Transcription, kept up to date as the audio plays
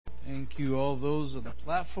Thank you, all those on the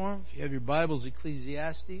platform. If you have your Bibles,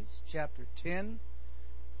 Ecclesiastes chapter 10,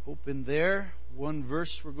 open there. One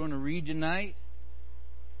verse we're going to read tonight.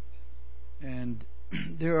 And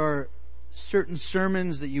there are certain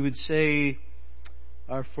sermons that you would say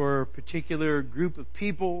are for a particular group of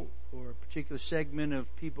people or a particular segment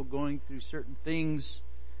of people going through certain things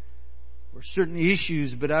or certain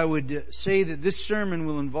issues, but I would say that this sermon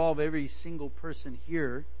will involve every single person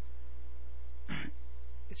here.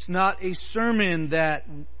 It's not a sermon that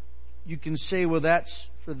you can say, well, that's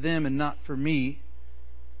for them and not for me,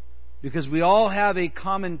 because we all have a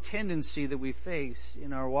common tendency that we face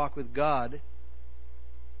in our walk with God,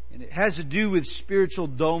 and it has to do with spiritual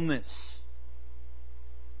dullness.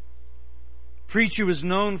 Preacher was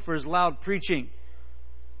known for his loud preaching.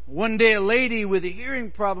 One day a lady with a hearing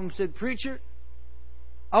problem said, "Preacher,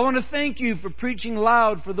 I want to thank you for preaching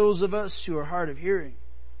loud for those of us who are hard of hearing."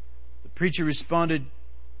 The preacher responded,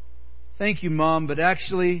 "Thank you, Mom, but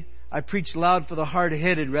actually I preach loud for the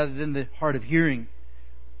hard-headed rather than the hard of hearing."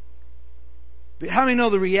 But how many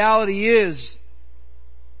know the reality is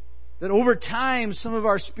that over time some of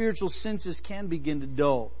our spiritual senses can begin to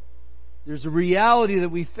dull? There's a reality that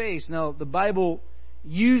we face. Now, the Bible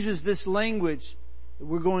uses this language.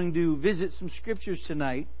 We're going to visit some scriptures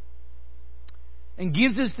tonight and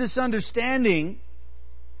gives us this understanding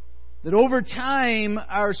that over time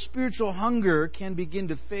our spiritual hunger can begin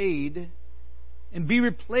to fade and be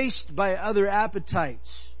replaced by other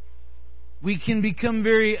appetites. We can become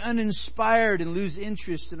very uninspired and lose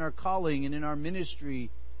interest in our calling and in our ministry,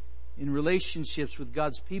 in relationships with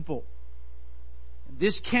God's people.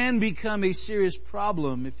 This can become a serious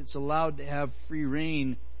problem if it's allowed to have free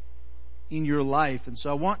reign in your life. And so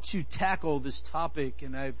I want to tackle this topic,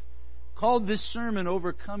 and I've called this sermon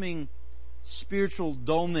Overcoming Spiritual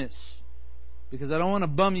Dullness, because I don't want to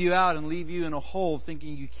bum you out and leave you in a hole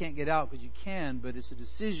thinking you can't get out, because you can, but it's a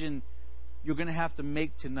decision you're going to have to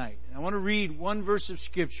make tonight. And I want to read one verse of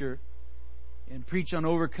Scripture and preach on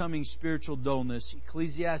overcoming spiritual dullness.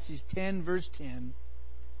 Ecclesiastes 10 verse 10.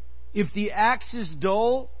 "If the axe is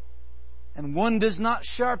dull and one does not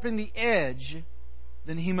sharpen the edge,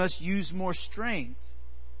 then he must use more strength,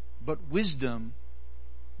 but wisdom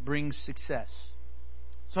brings success."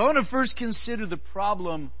 So I want to first consider the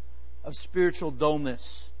problem of spiritual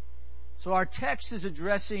dullness. So our text is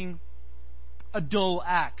addressing a dull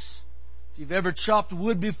axe. If you've ever chopped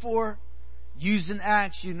wood before, used an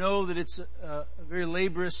axe, you know that it's a very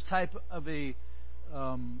laborious type of an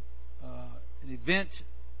event.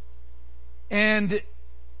 And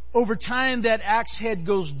over time that axe head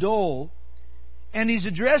goes dull. And he's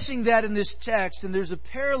addressing that in this text, and there's a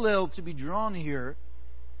parallel to be drawn here,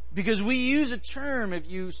 because we use a term, if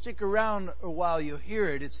you stick around a while you'll hear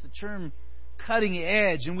it, it's the term cutting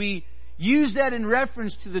edge, and we use that in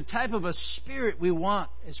reference to the type of a spirit we want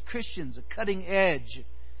as Christians, a cutting edge,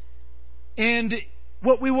 and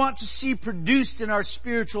what we want to see produced in our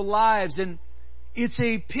spiritual lives. And it's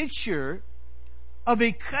a picture of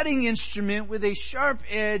a cutting instrument with a sharp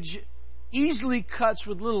edge, easily cuts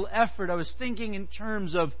with little effort. I was thinking in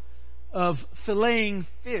terms of filleting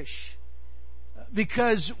fish.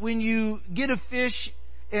 Because when you get a fish,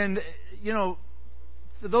 and, you know,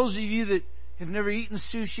 for those of you that have never eaten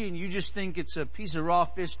sushi and you just think it's a piece of raw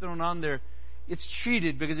fish thrown on there, it's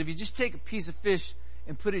treated, because if you just take a piece of fish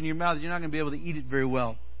and put it in your mouth, you're not going to be able to eat it very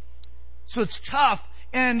well. So it's tough,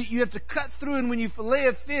 and you have to cut through, and when you fillet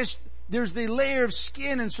a fish, there's the layer of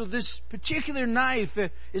skin, and so this particular knife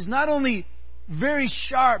is not only very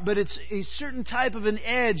sharp, but it's a certain type of an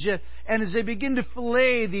edge, and as they begin to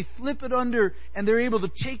fillet, they flip it under, and they're able to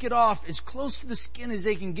take it off as close to the skin as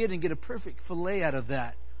they can get and get a perfect fillet out of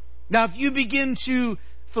that. Now, if you begin to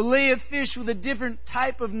fillet a fish with a different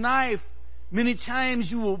type of knife, many times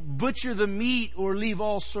you will butcher the meat or leave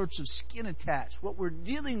all sorts of skin attached. What we're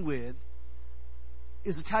dealing with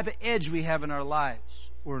is the type of edge we have in our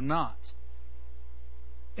lives, or not.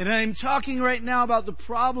 And I'm talking right now about the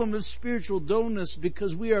problem of spiritual dullness,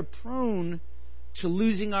 because we are prone to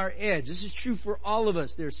losing our edge. This is true for all of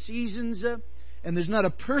us. There are seasons, and there's not a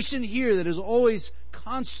person here that is always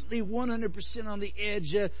constantly 100% on the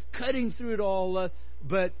edge, cutting through it all.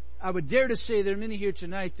 But I would dare to say there are many here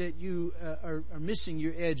tonight that you are missing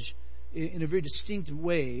your edge in a very distinctive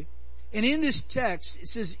way. And in this text, it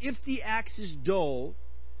says, "If the axe is dull,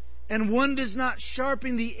 and one does not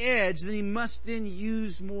sharpen the edge, then he must then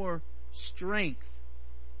use more strength."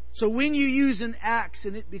 So when you use an axe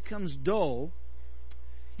and it becomes dull,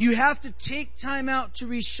 you have to take time out to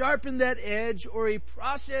resharpen that edge, or a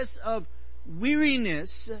process of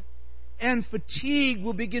weariness and fatigue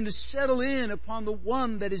will begin to settle in upon the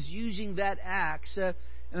one that is using that axe.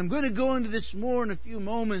 And I'm going to go into this more in a few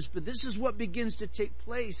moments, but this is what begins to take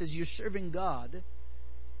place as you're serving God.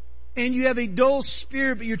 And you have a dull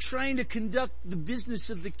spirit, but you're trying to conduct the business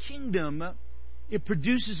of the kingdom. It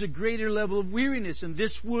produces a greater level of weariness. And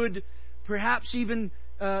this would perhaps even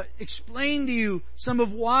explain to you some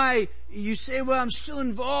of why you say, well, I'm still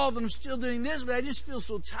involved, I'm still doing this, but I just feel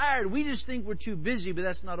so tired. We just think we're too busy, but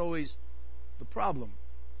that's not always the problem.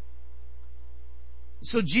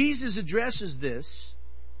 So Jesus addresses this.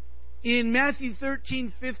 In Matthew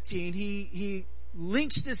 13:15, he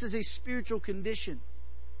links this as a spiritual condition.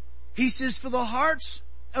 He says, for the hearts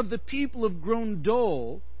of the people have grown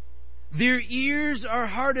dull, their ears are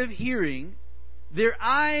hard of hearing, their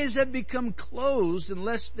eyes have become closed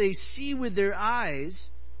unless they see with their eyes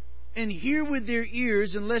and hear with their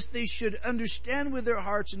ears, unless they should understand with their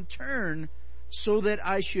hearts and turn so that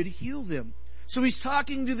I should heal them. So he's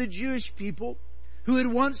talking to the Jewish people who had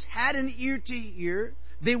once had an ear to hear.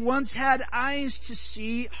 They once had eyes to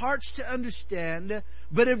see, hearts to understand,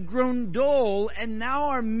 but have grown dull and now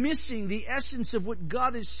are missing the essence of what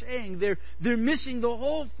God is saying. They're missing the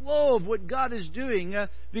whole flow of what God is doing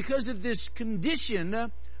because of this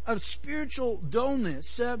condition of spiritual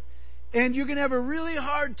dullness. And you're going to have a really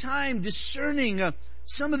hard time discerning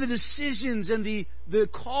some of the decisions and the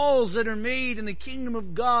calls that are made in the kingdom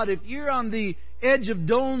of God if you're on the edge of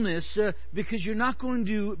dullness because you're not going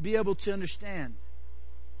to be able to understand.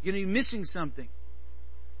 You're going to be missing something.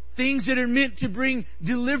 Things that are meant to bring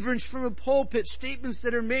deliverance from a pulpit, statements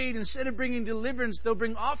that are made, instead of bringing deliverance, they'll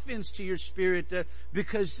bring offense to your spirit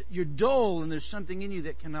because you're dull and there's something in you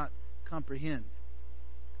that cannot comprehend.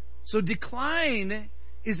 So decline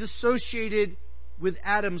is associated with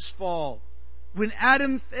Adam's fall. When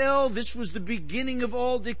Adam fell, this was the beginning of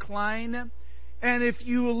all decline. And if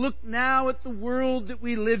you look now at the world that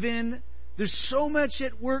we live in, there's so much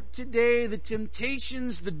at work today, the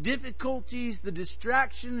temptations, the difficulties, the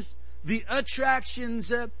distractions, the attractions,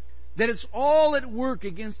 that it's all at work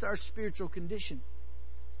against our spiritual condition.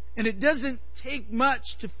 And it doesn't take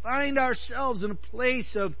much to find ourselves in a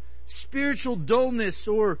place of spiritual dullness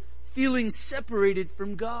or feeling separated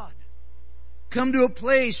from God. Come to a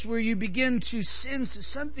place where you begin to sense that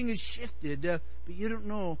something has shifted, but you don't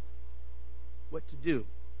know what to do.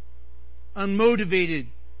 Unmotivated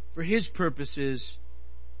for His purposes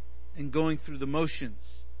and going through the motions.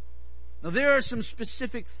 Now there are some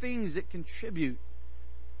specific things that contribute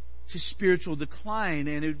to spiritual decline,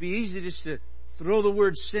 and it would be easy just to throw the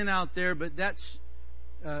word sin out there, but that's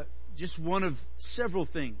just one of several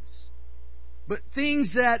things. But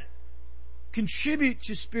things that contribute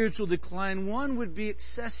to spiritual decline, one would be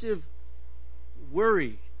excessive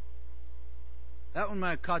worry. That one might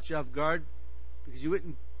have caught you off guard because you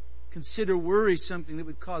wouldn't consider worry something that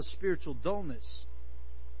would cause spiritual dullness.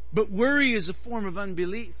 But worry is a form of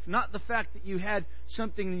unbelief. Not the fact that you had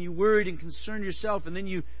something and you worried and concerned yourself and then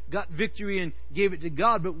you got victory and gave it to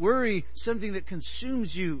God, but worry, something that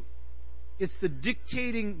consumes you. It's the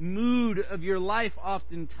dictating mood of your life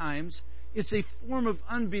oftentimes. It's a form of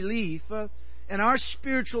unbelief. And our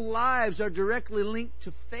spiritual lives are directly linked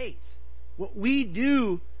to faith. What we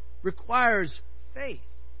do requires faith.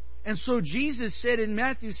 And so Jesus said in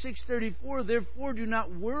Matthew 6:34, therefore do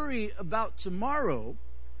not worry about tomorrow,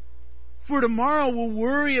 for tomorrow will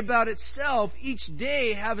worry about itself. Each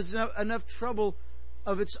day has enough trouble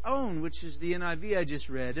of its own, which is the NIV I just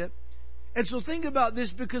read. And so think about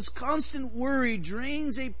this, because constant worry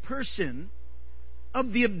drains a person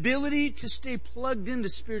of the ability to stay plugged into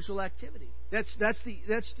spiritual activity. That's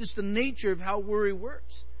just the nature of how worry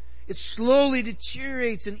works. It slowly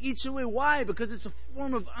deteriorates and eats away. Why? Because it's a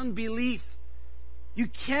form of unbelief. You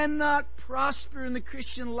cannot prosper in the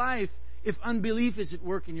Christian life if unbelief is at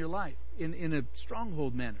work in your life in a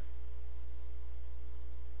stronghold manner.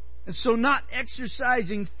 And so not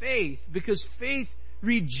exercising faith, because faith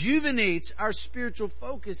rejuvenates our spiritual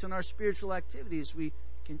focus and our spiritual activity as we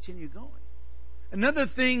continue going. Another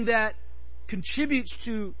thing that contributes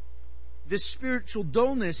to this spiritual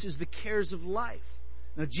dullness is the cares of life.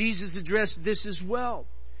 Now, Jesus addressed this as well.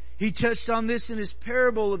 He touched on this in His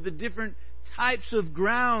parable of the different types of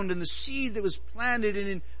ground and the seed that was planted. And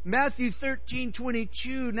in Matthew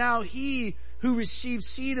 13:22, now he who received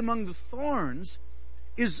seed among the thorns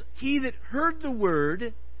is he that heard the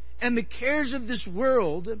word, and the cares of this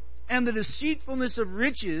world and the deceitfulness of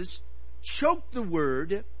riches choke the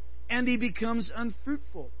word, and he becomes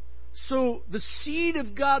unfruitful. So the seed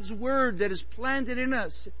of God's word that is planted in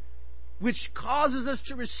us, which causes us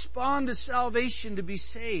to respond to salvation, to be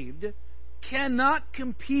saved, cannot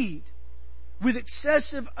compete with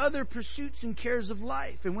excessive other pursuits and cares of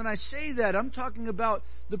life. And when I say that, I'm talking about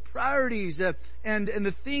the priorities and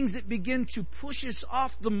the things that begin to push us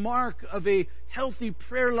off the mark of a healthy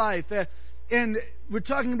prayer life. And we're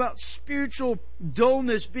talking about spiritual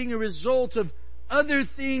dullness being a result of other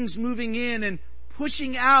things moving in and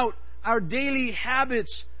pushing out our daily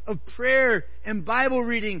habits of prayer and Bible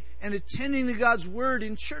reading and attending to God's Word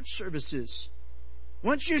in church services.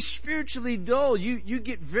 Once you're spiritually dull, you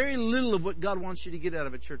get very little of what God wants you to get out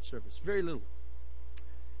of a church service. Very little.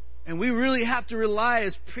 And we really have to rely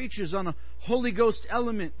as preachers on a Holy Ghost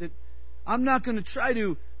element that I'm not going to try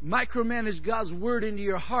to micromanage God's Word into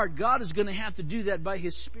your heart. God is going to have to do that by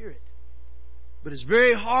His Spirit. But it's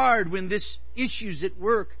very hard when this issue's at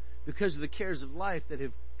work because of the cares of life that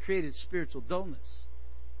have created spiritual dullness.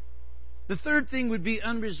 The third thing would be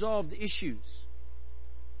unresolved issues.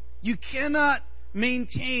 You cannot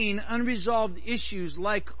maintain unresolved issues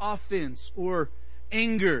like offense or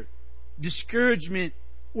anger, discouragement,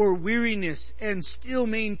 or weariness and still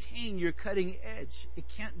maintain your cutting edge. It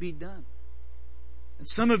can't be done. And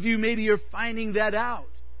some of you maybe are finding that out.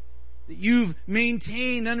 That you've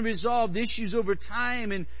maintained unresolved issues over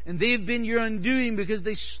time and they've been your undoing because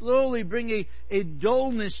they slowly bring a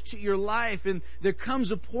dullness to your life. And there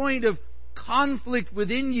comes a point of conflict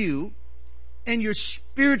within you and your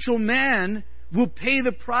spiritual man will pay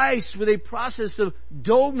the price with a process of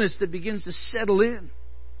dullness that begins to settle in.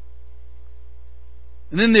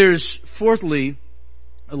 And then there's, fourthly,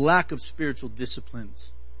 a lack of spiritual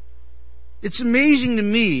disciplines. It's amazing to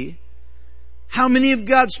me how many of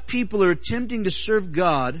God's people are attempting to serve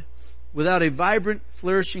God without a vibrant,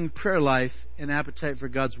 flourishing prayer life and appetite for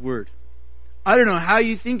God's Word. I don't know how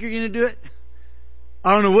you think you're going to do it.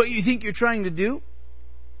 I don't know what you think you're trying to do.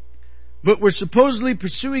 But we're supposedly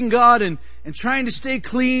pursuing God and trying to stay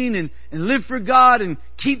clean and live for God and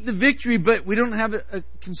keep the victory, but we don't have a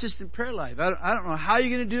consistent prayer life. I don't know how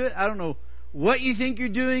you're going to do it. I don't know what you think you're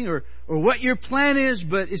doing or what your plan is,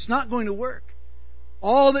 but it's not going to work.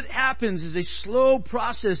 All that happens is a slow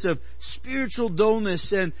process of spiritual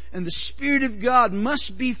dullness and the Spirit of God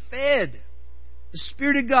must be fed. The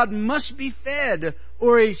Spirit of God must be fed,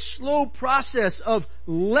 or a slow process of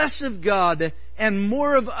less of God and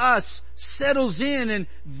more of us settles in. And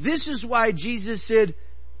this is why Jesus said,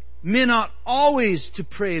 men ought always to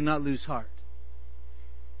pray and not lose heart.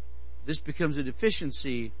 This becomes a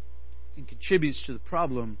deficiency and contributes to the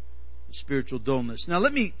problem of spiritual dullness. Now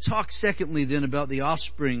let me talk secondly then about the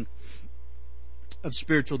offspring of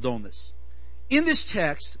spiritual dullness. In this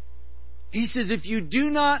text, he says, if you do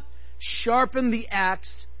not sharpen the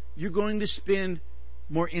axe, you're going to spend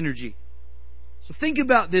more energy. So think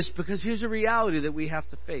about this, because here's a reality that we have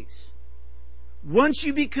to face. Once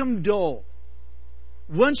you become dull,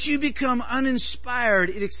 once you become uninspired,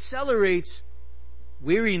 it accelerates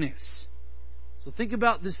weariness. So think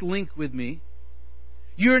about this link with me.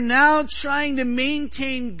 You're now trying to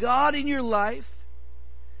maintain God in your life,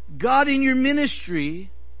 God in your ministry,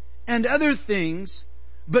 and other things,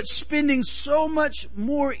 but spending so much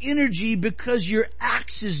more energy because your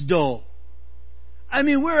axe is dull. I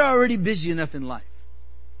mean, we're already busy enough in life.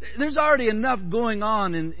 There's already enough going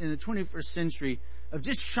on in the 21st century of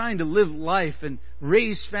just trying to live life and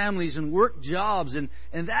raise families and work jobs and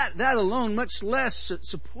that alone, much less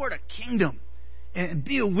support a kingdom and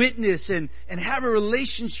be a witness and have a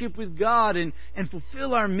relationship with God and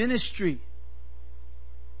fulfill our ministry.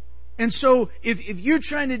 And so if you're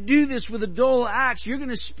trying to do this with a dull axe, you're going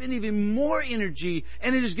to spend even more energy,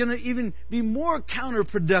 and it is going to even be more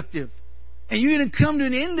counterproductive. And you're going to come to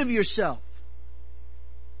an end of yourself.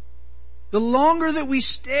 The longer that we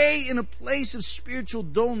stay in a place of spiritual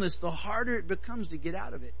dullness, the harder it becomes to get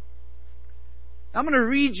out of it. I'm going to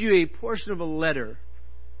read you a portion of a letter.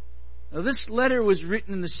 Now, this letter was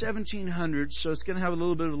written in the 1700s, so it's going to have a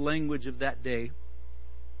little bit of the language of that day.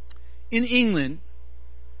 In England,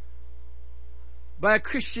 by a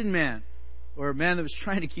Christian man, or a man that was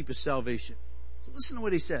trying to keep his salvation. So listen to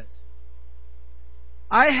what he says.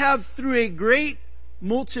 I have, through a great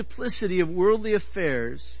multiplicity of worldly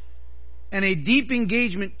affairs and a deep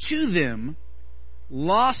engagement to them,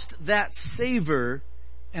 lost that savor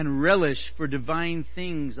and relish for divine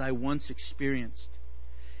things I once experienced,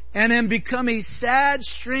 and am become a sad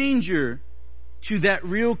stranger to that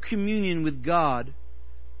real communion with God,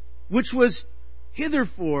 which was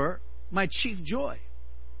hitherfore my chief joy.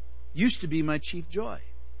 Used to be my chief joy.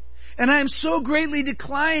 And I am so greatly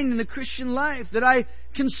declined in the Christian life that I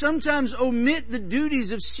can sometimes omit the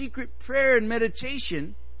duties of secret prayer and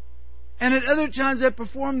meditation, and at other times I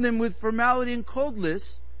perform them with formality and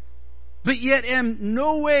coldness, but yet am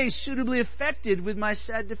no way suitably affected with my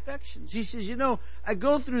sad defections. He says, I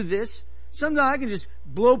go through this. Sometimes I can just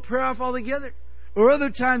blow prayer off altogether. Or other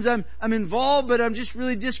times I'm involved, but I'm just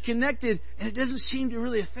really disconnected, and it doesn't seem to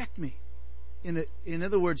really affect me. In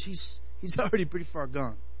other words, he's already pretty far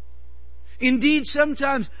gone. Indeed,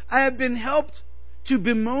 sometimes I have been helped to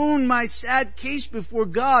bemoan my sad case before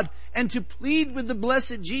God and to plead with the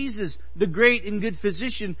blessed Jesus, the great and good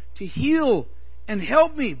physician, to heal and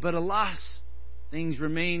help me. But alas, things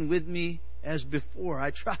remain with me as before.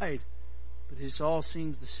 I tried, but it all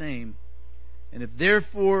seems the same. And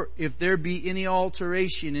if there be any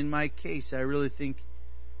alteration in my case, I really think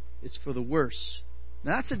it's for the worse.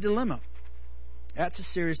 Now that's a dilemma. That's a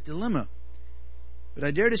serious dilemma. But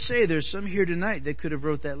I dare to say there's some here tonight that could have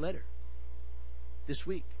wrote that letter this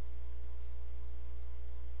week.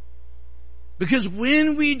 Because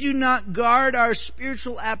when we do not guard our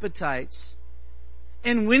spiritual appetites,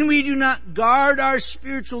 and when we do not guard our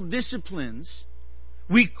spiritual disciplines,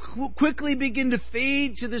 we quickly begin to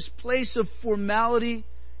fade to this place of formality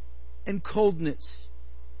and coldness.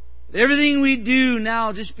 Everything we do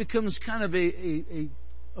now just becomes kind of a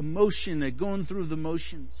motion, a going through the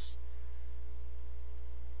motions.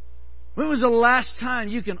 When was the last time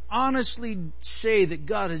you can honestly say that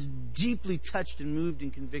God has deeply touched and moved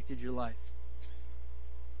and convicted your life?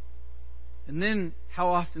 And then, how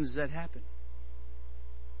often does that happen?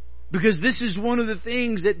 Because this is one of the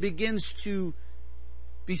things that begins to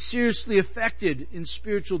be seriously affected in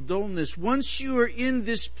spiritual dullness. Once you are in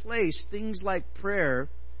this place, things like prayer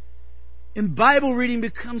and Bible reading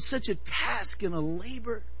become such a task and a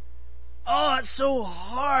labor. Oh, it's so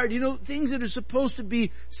hard. Things that are supposed to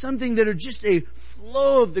be something that are just a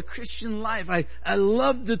flow of the Christian life. I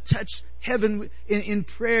love to touch heaven in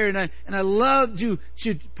prayer, and I love to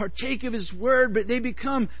partake of His Word, but they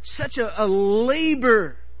become such a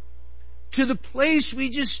labor to the place we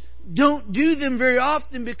just don't do them very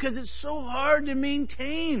often because it's so hard to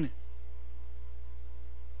maintain.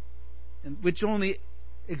 And which only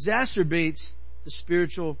exacerbates the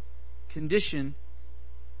spiritual condition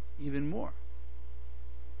even more.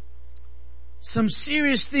 Some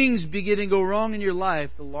serious things begin to go wrong in your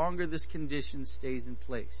life the longer this condition stays in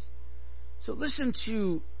place. So listen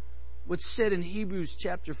to what's said in Hebrews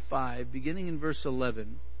chapter 5, beginning in verse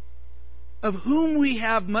 11. Of whom we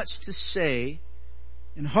have much to say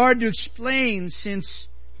and hard to explain, since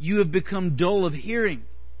you have become dull of hearing.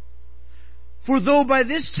 For though by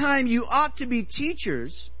this time you ought to be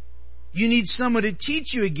teachers, you need someone to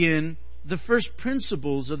teach you again the first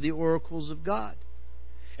principles of the oracles of God.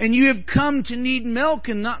 And you have come to need milk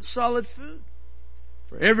and not solid food.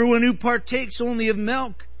 For everyone who partakes only of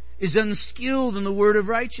milk is unskilled in the word of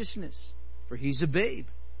righteousness, for he's a babe.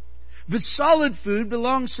 But solid food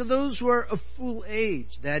belongs to those who are of full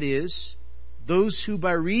age, that is, those who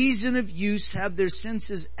by reason of use have their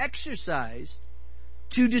senses exercised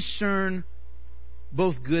to discern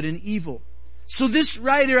both good and evil. So this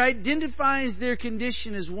writer identifies their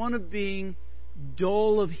condition as one of being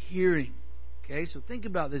dull of hearing. Okay, so think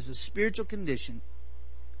about this, a spiritual condition.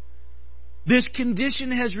 This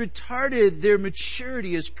condition has retarded their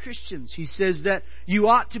maturity as Christians. He says that you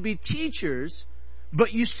ought to be teachers,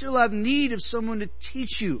 but you still have need of someone to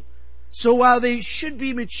teach you. So while they should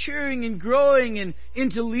be maturing and growing and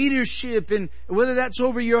into leadership, and whether that's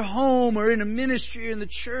over your home or in a ministry or in the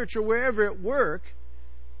church or wherever at work,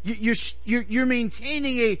 you're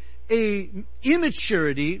maintaining a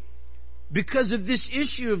immaturity because of this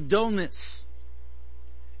issue of dullness.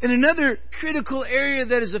 And another critical area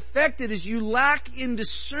that is affected is you lack in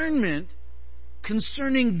discernment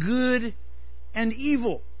concerning good and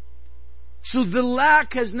evil. So the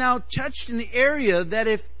lack has now touched an area that,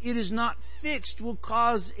 if it is not fixed, will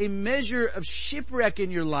cause a measure of shipwreck in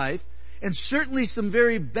your life, and certainly some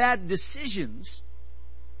very bad decisions.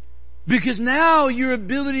 Because now your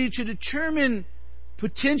ability to determine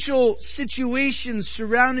potential situations,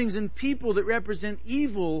 surroundings, and people that represent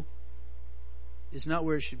evil is not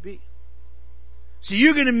where it should be. So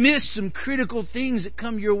you're going to miss some critical things that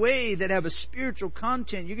come your way that have a spiritual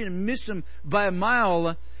content. You're going to miss them by a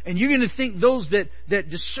mile. And you're going to think those that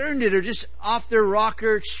discerned it are just off their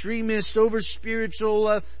rocker, extremists, over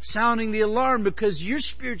spiritual, sounding the alarm because you're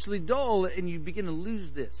spiritually dull and you begin to lose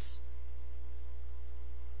this.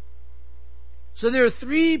 So there are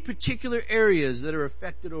three particular areas that are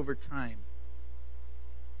affected over time.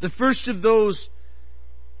 The first of those,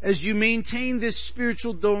 as you maintain this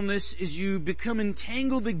spiritual dullness, is you become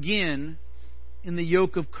entangled again in the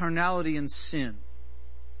yoke of carnality and sin.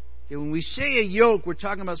 Okay, when we say a yoke, we're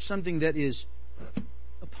talking about something that is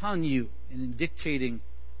upon you and in dictating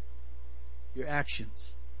your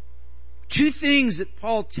actions. two things that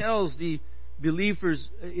Paul tells the believers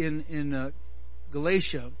in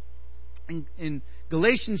Galatia. In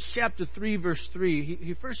Galatians chapter 3 verse 3,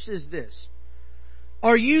 he first says this: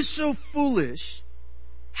 "Are you so foolish?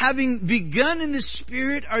 Having begun in the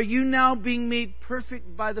Spirit, are you now being made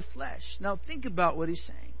perfect by the flesh?" Now think about what he's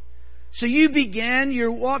saying. So you began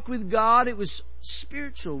your walk with God. It was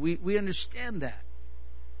spiritual. We understand that.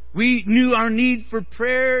 We knew our need for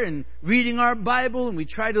prayer and reading our Bible, and we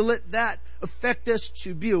try to let that affect us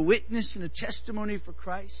to be a witness and a testimony for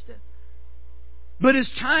Christ. But as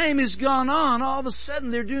time has gone on, all of a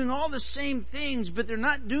sudden they're doing all the same things, but they're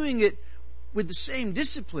not doing it with the same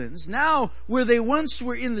disciplines. Now, where they once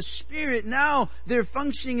were in the Spirit, now they're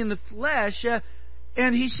functioning in the flesh.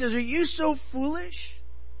 And he says, "Are you so foolish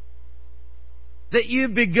that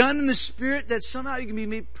you've begun in the Spirit, that somehow you can be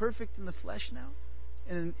made perfect in the flesh now?"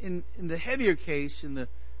 And in the heavier case, in the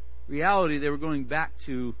reality, they were going back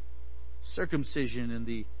to circumcision and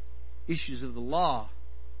the issues of the law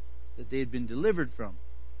that they had been delivered from.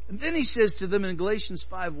 And then he says to them in Galatians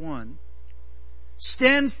 5:1,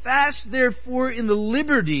 "Stand fast, therefore, in the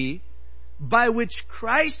liberty by which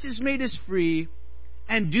Christ has made us free,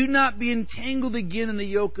 and do not be entangled again in the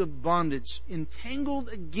yoke of bondage." Entangled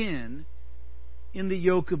again in the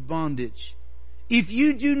yoke of bondage. If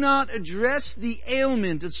you do not address the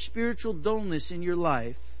ailment of spiritual dullness in your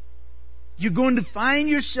life, you're going to find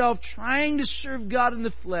yourself trying to serve God in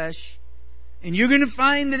the flesh, and you're going to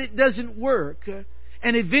find that it doesn't work.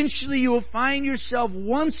 And eventually you will find yourself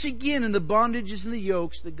once again in the bondages and the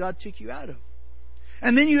yokes that God took you out of.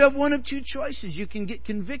 And then you have one of two choices. You can get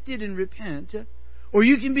convicted and repent, or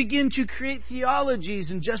you can begin to create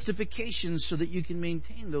theologies and justifications so that you can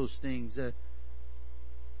maintain those things.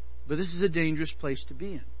 But this is a dangerous place to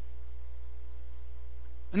be in.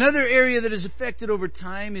 Another area that is affected over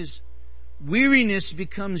time is weariness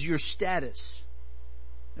becomes your status.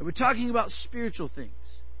 Now we're talking about spiritual things.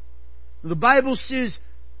 The Bible says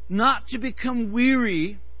not to become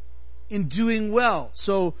weary in doing well.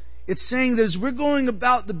 So it's saying that as we're going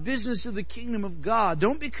about the business of the kingdom of God,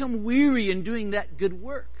 don't become weary in doing that good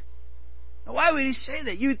work. Now why would he say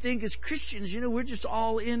that? You would think as Christians, we're just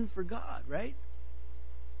all in for God, right?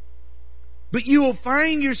 But you will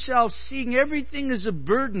find yourself seeing everything as a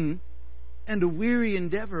burden and a weary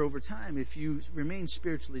endeavor over time if you remain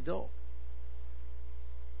spiritually dull.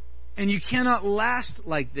 And you cannot last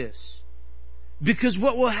like this. Because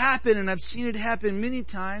what will happen, and I've seen it happen many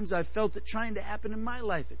times, I've felt it trying to happen in my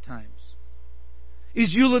life at times,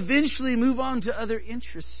 is you'll eventually move on to other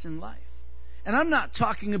interests in life. And I'm not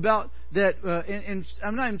talking about that, and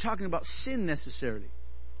I'm not even talking about sin necessarily.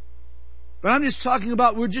 But I'm just talking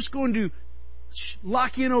about we're just going to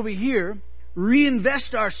lock in over here,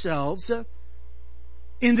 reinvest ourselves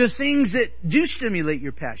in the things that do stimulate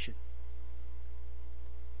your passion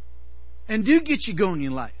and do get you going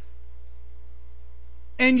in life.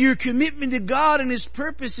 And your commitment to God and His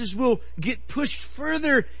purposes will get pushed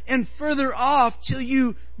further and further off till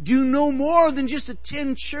you do no more than just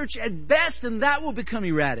attend church at best, and that will become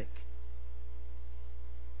erratic.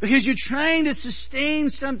 Because you're trying to sustain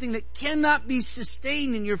something that cannot be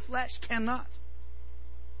sustained in your flesh. Cannot.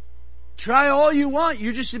 Try all you want.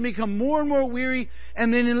 You're just going to become more and more weary.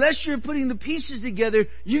 And then unless you're putting the pieces together,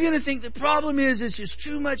 you're going to think the problem is it's just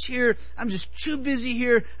too much here. I'm just too busy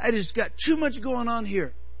here. I just got too much going on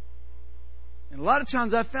here. And a lot of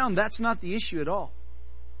times I've found that's not the issue at all.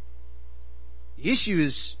 The issue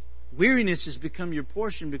is weariness has become your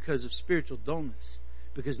portion because of spiritual dullness.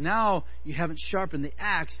 Because now you haven't sharpened the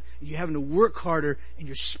axe, and you're having to work harder, and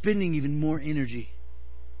you're spending even more energy.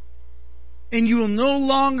 And you will no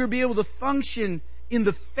longer be able to function in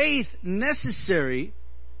the faith necessary,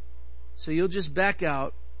 so you'll just back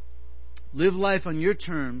out, live life on your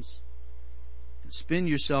terms, and spend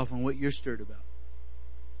yourself on what you're stirred about.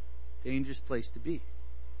 Dangerous place to be.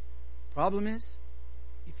 Problem is,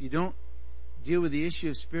 if you don't deal with the issue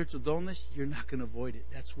of spiritual dullness, you're not going to avoid it.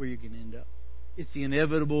 That's where you're going to end up. It's the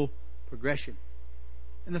inevitable progression.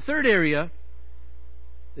 And the third area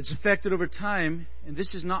that's affected over time, and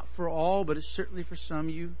this is not for all, but it's certainly for some,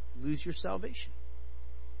 you lose your salvation.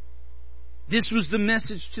 This was the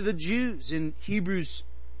message to the Jews in Hebrews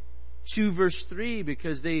 2 verse 3,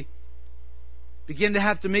 because they began to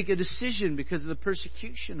have to make a decision because of the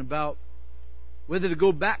persecution about whether to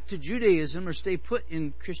go back to Judaism or stay put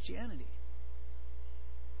in Christianity.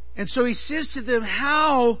 And so he says to them,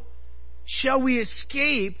 how shall we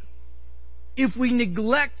escape if we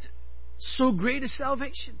neglect so great a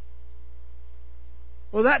salvation?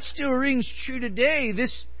 Well, that still rings true today.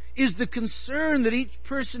 This is the concern that each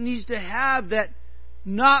person needs to have, that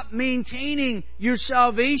not maintaining your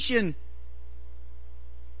salvation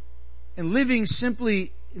and living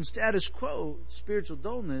simply in status quo, spiritual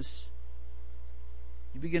dullness,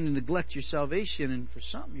 you begin to neglect your salvation, and for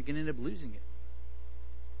some, you're going to end up losing it.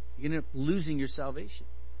 You're going to end up losing your salvation.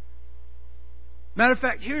 Matter of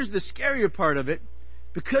fact, here's the scarier part of it.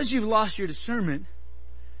 Because you've lost your discernment,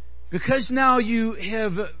 because now you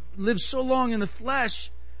have lived so long in the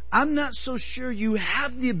flesh, I'm not so sure you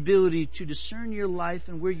have the ability to discern your life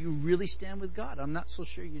and where you really stand with God. I'm not so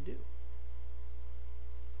sure you do.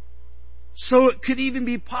 So it could even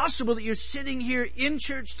be possible that you're sitting here in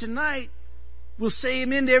church tonight, will say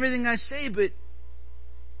amen to everything I say, but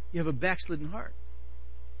you have a backslidden heart.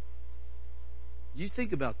 You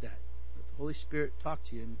think about that. Let the Holy Spirit talk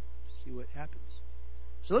to you and see what happens.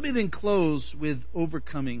 So let me then close with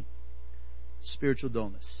overcoming spiritual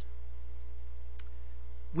dullness.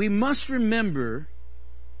 We must remember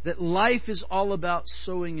that life is all about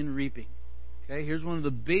sowing and reaping. Okay, here's one of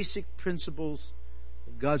the basic principles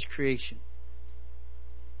of God's creation.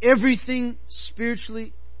 Everything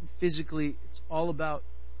spiritually and physically, it's all about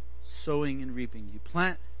sowing and reaping. You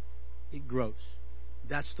plant, it grows.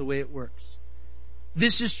 That's the way it works.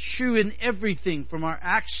 This is true in everything, from our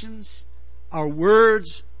actions, our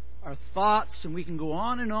words, our thoughts, and we can go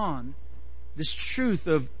on and on. This truth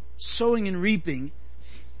of sowing and reaping.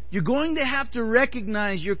 You're going to have to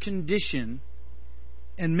recognize your condition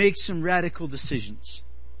and make some radical decisions.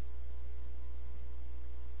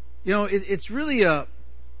 You know, it's really I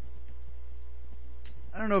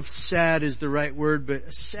don't know if sad is the right word, but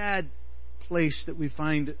a sad place that we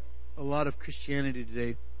find a lot of Christianity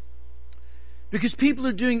today. Because people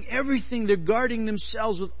are doing everything, they're guarding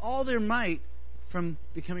themselves with all their might from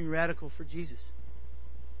becoming radical for Jesus.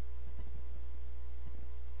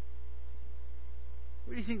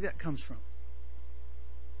 Where do you think that comes from?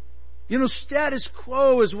 You know, status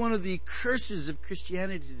quo is one of the curses of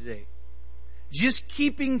Christianity today. Just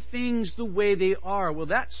keeping things the way they are. Well,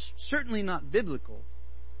 that's certainly not biblical.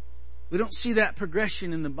 We don't see that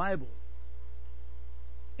progression in the Bible.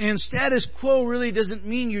 And status quo really doesn't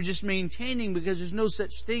mean you're just maintaining, because there's no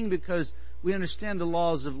such thing, because we understand the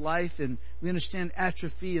laws of life and we understand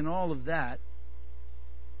atrophy and all of that.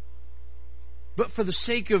 But for the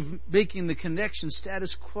sake of making the connection,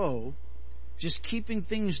 status quo, just keeping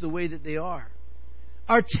things the way that they are.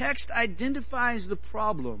 Our text identifies the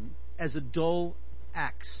problem as a dull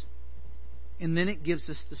axe. And then it gives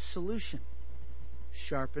us the solution.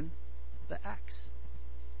 Sharpen the axe.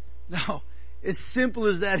 Now, as simple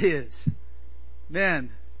as that is,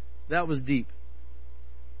 man, that was deep.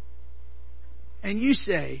 And you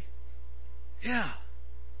say, yeah,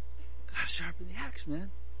 gotta sharpen the axe, man.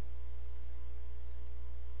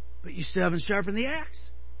 But you still haven't sharpened the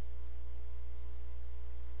axe.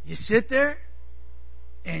 You sit there,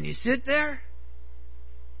 and you sit there,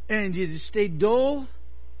 and you just stay dull.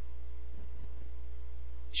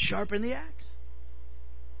 Sharpen the axe.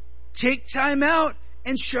 Take time out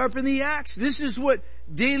and sharpen the axe. This is what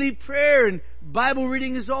daily prayer and Bible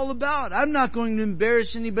reading is all about. I'm not going to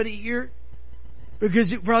embarrass anybody here,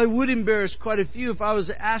 because it probably would embarrass quite a few if I was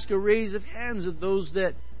to ask a raise of hands of those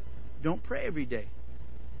that don't pray every day.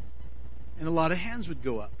 And a lot of hands would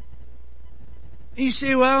go up. And you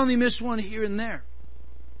say, well, I only miss one here and there.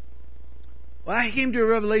 Well, I came to a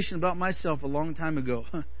revelation about myself a long time ago.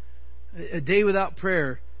 A day without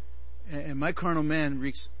prayer, and my carnal man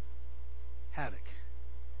wreaks havoc.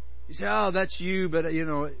 You say, oh, that's you, but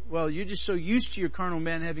well, you're just so used to your carnal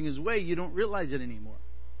man having his way, you don't realize it anymore.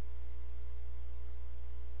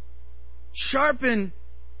 Sharpen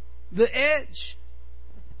the edge.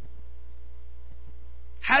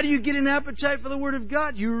 How do you get an appetite for the Word of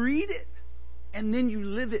God? You read it, and then you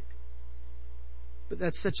live it. But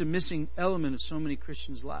that's such a missing element of so many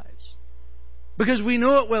Christians' lives. Because we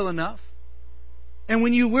know it well enough. And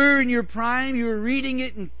when you were in your prime, you were reading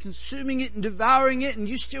it and consuming it and devouring it, and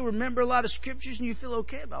you still remember a lot of scriptures, and you feel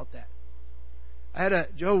okay about that. I had a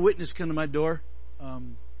Jehovah's Witness come to my door. I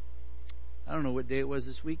don't know what day it was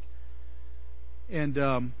this week. And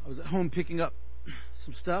I was at home picking up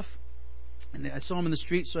some stuff. And I saw them in the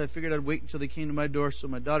street, so I figured I'd wait until they came to my door so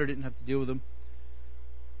my daughter didn't have to deal with them.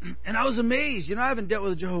 And I was amazed. I haven't dealt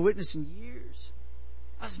with a Jehovah's Witness in years.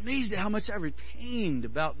 I was amazed at how much I retained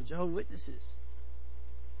about the Jehovah's Witnesses.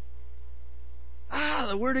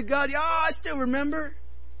 The Word of God, I still remember.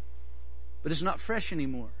 But it's not fresh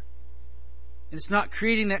anymore. And it's not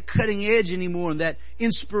creating that cutting edge anymore and that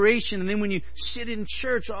inspiration. And then when you sit in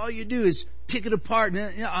church, all you do is pick it apart.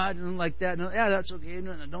 And, I don't like that. No, yeah, that's okay.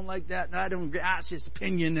 No, I don't like that. No, I don't agree. It's just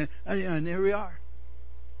opinion. And there we are.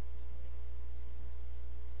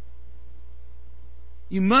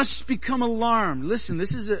 You must become alarmed. Listen,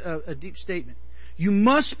 this is a deep statement. You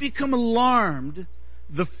must become alarmed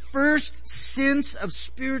the first sense of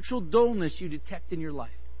spiritual dullness you detect in your life.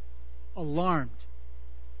 Alarmed.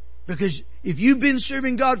 Because if you've been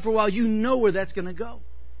serving God for a while, you know where that's going to go.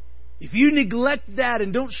 If you neglect that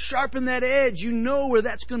and don't sharpen that edge, you know where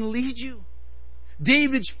that's going to lead you.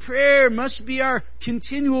 David's prayer must be our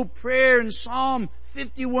continual prayer in Psalm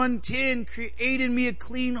 51:10. Create in me a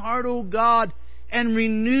clean heart, O God, and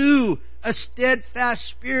renew a steadfast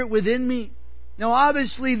spirit within me. Now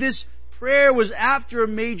obviously this prayer was after a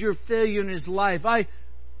major failure in his life. I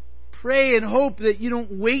pray and hope that you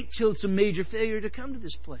don't wait till it's a major failure to come to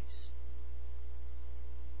this place.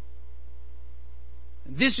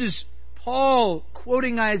 This is Paul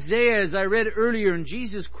quoting Isaiah, as I read earlier, and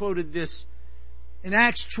Jesus quoted this in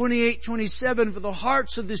Acts 28:27. For the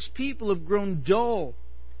hearts of this people have grown dull.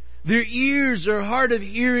 Their ears are hard of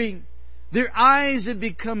hearing. Their eyes have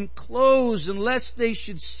become closed, unless they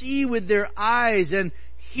should see with their eyes and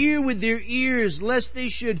hear with their ears, lest they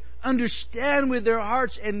should understand with their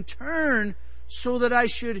hearts and turn so that I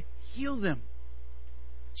should heal them.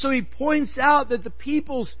 So he points out that the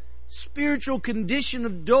people's spiritual condition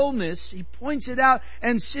of dullness, he points it out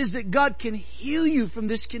and says that God can heal you from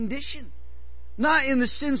this condition. Not in the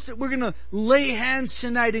sense that we're going to lay hands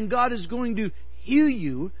tonight and God is going to heal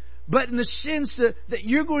you, but in the sense that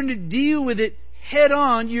you're going to deal with it head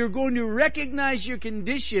on. You're going to recognize your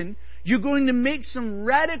condition. You're going to make some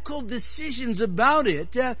radical decisions about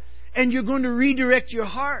it, and you're going to redirect your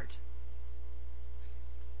heart.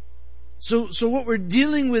 So what we're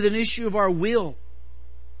dealing with an issue of our will.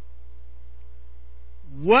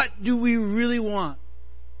 What do we really want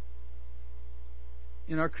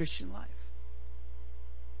in our Christian life?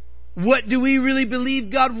 What do we really believe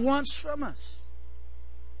God wants from us?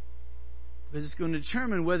 Because it's going to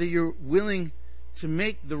determine whether you're willing to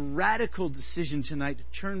make the radical decision tonight to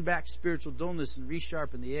turn back spiritual dullness and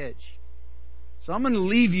resharpen the edge. So I'm going to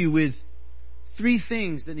leave you with 3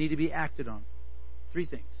 things that need to be acted on. 3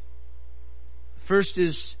 things. The first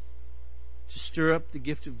is to stir up the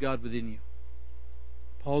gift of God within you.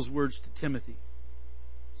 Paul's words to Timothy.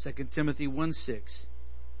 2 Timothy 1:6.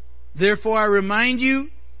 Therefore I remind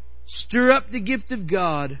you, stir up the gift of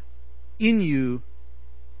God in you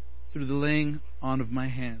through the laying on of my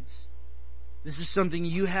hands. This is something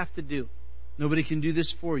you have to do. Nobody can do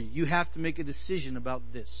this for you. You have to make a decision about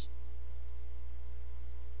this.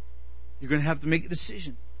 You're going to have to make a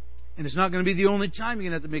decision. And it's not going to be the only time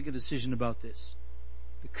you're going to have to make a decision about this.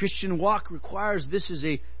 The Christian walk requires this as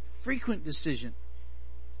a frequent decision.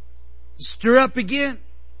 Stir up again.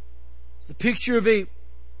 It's the picture of a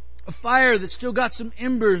fire that's still got some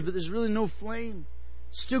embers, but there's really no flame.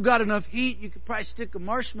 Still got enough heat. You could probably stick a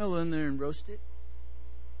marshmallow in there and roast it.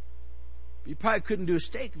 But you probably couldn't do a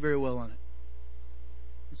steak very well on it.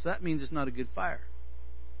 And so that means it's not a good fire.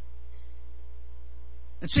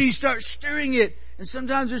 And so you start stirring it, and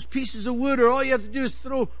sometimes there's pieces of wood, or all you have to do is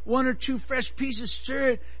throw 1 or 2 fresh pieces, stir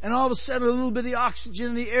it, and all of a sudden a little bit of the oxygen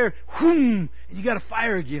in the air, whoom, and you got a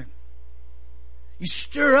fire again. You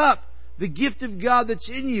stir up the gift of God that's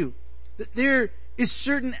in you. That there is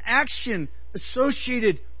certain action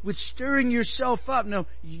associated with stirring yourself up. Now,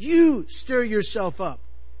 you stir yourself up.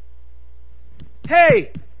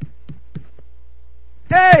 Hey!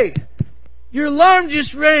 Hey! Your alarm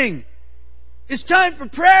just rang. It's time for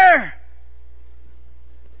prayer.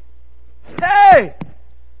 Hey!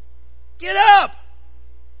 Get up!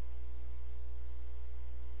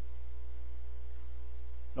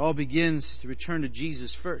 It all begins to return to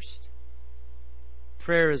Jesus first.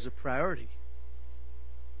 Prayer is a priority.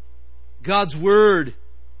 God's Word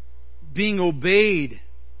being obeyed,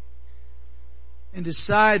 and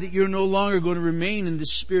decide that you're no longer going to remain in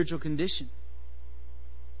this spiritual condition.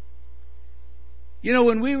 You know,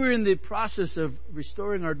 when we were in the process of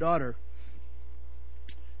restoring our daughter,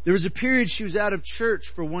 there was a period she was out of church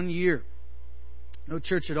for 1 year. No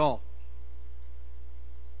church at all.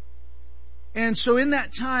 And so in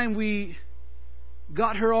that time, we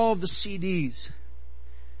got her all of the CDs.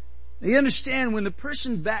 Now you understand, when the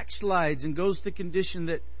person backslides and goes to the condition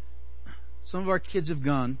that some of our kids have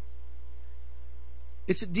gone,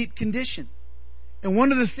 it's a deep condition. And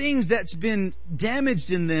one of the things that's been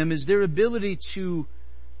damaged in them is their ability to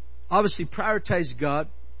obviously prioritize God,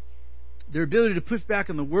 their ability to push back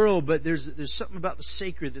on the world, but there's something about the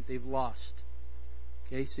sacred that they've lost.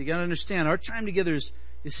 Okay, so you got to understand, our time together is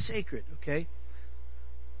sacred, okay?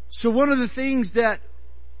 So one of the things that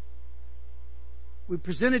we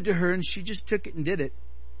presented to her, and she just took it and did it,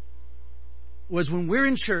 was when we're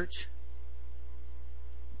in church,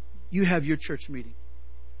 you have your church meeting.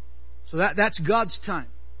 So that's God's time.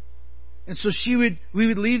 And so we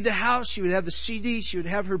would leave the house, she would have the CD, she would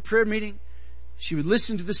have her prayer meeting, she would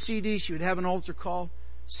listen to the CD, she would have an altar call.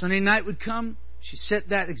 Sunday night would come, she set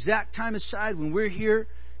that exact time aside when we're here,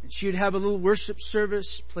 and she would have a little worship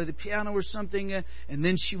service, play the piano or something, and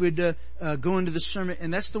then she would go into the sermon.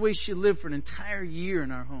 And that's the way she lived for an entire year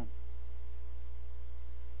in our home.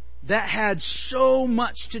 That had so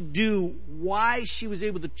much to do why she was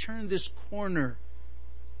able to turn this corner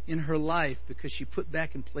in her life, because she put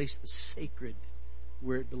back in place the sacred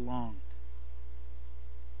where it belonged.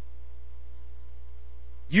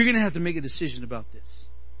 You're going to have to make a decision about this.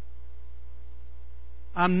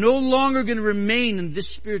 I'm no longer going to remain in this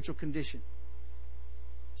spiritual condition.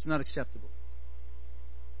 It's not acceptable.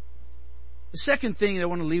 The second thing that I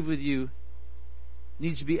want to leave with you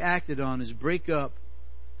needs to be acted on is break up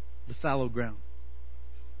the fallow ground.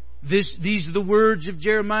 These are the words of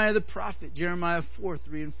Jeremiah the prophet, Jeremiah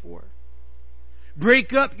 4:3-4.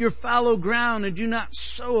 Break up your fallow ground and do not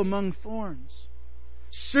sow among thorns.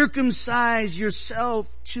 Circumcise yourself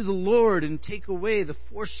to the Lord and take away the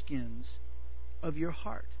foreskins of your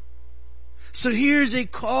heart. So here's a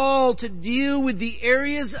call to deal with the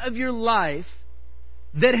areas of your life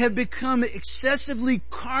that have become excessively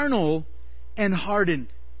carnal and hardened.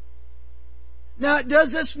 Now, it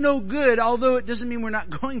does us no good, although it doesn't mean we're not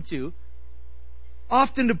going to,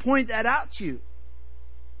 often to point that out to you.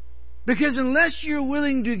 Because unless you're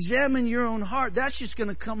willing to examine your own heart, that's just going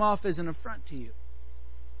to come off as an affront to you.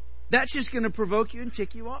 That's just going to provoke you and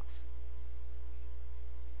tick you off.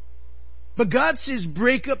 But God says,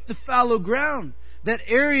 break up the fallow ground. That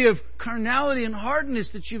area of carnality and hardness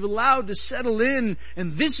that you've allowed to settle in.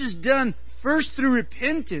 And this is done first through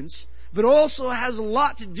repentance, but also has a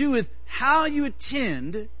lot to do with how you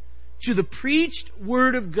attend to the preached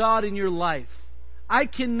Word of God in your life. I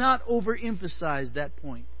cannot overemphasize that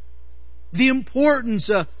point. The importance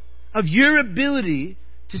of your ability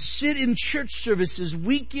to sit in church services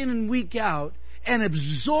week in and week out and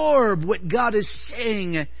absorb what God is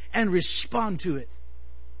saying and respond to it.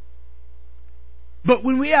 But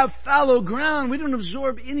when we have fallow ground, we don't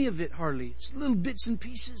absorb any of it hardly. It's little bits and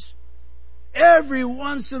pieces. Every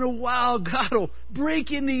once in a while, God will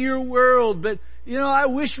break into your world. But, I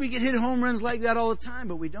wish we could hit home runs like that all the time,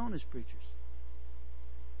 but we don't as preachers.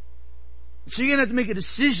 So you're going to have to make a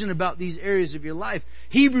decision about these areas of your life.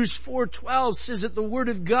 Hebrews 4:12 says that the Word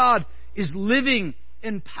of God is living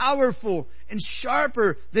and powerful and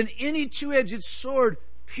sharper than any two-edged sword,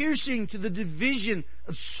 piercing to the division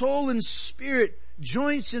of soul and spirit,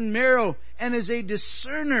 joints and marrow, and is a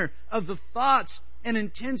discerner of the thoughts and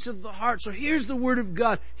intents of the heart. So here's the Word of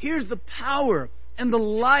God. Here's the power and the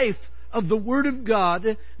life of the Word of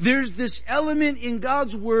God. There's this element in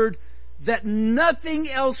God's Word that nothing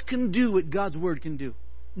else can do what God's Word can do.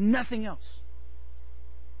 Nothing else.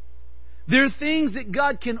 There are things that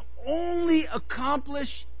God can only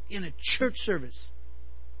accomplish in a church service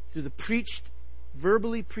through the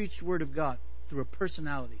verbally preached Word of God, through a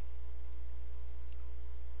personality.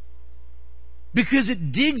 Because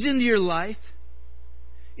it digs into your life,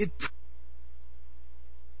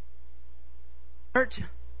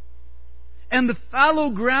 and the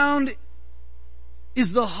fallow ground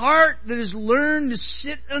is the heart that has learned to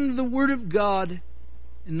sit under the Word of God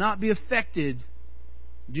and not be affected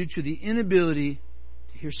due to the inability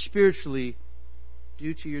to hear spiritually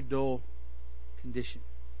due to your dull condition.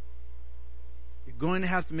 You're going to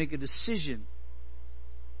have to make a decision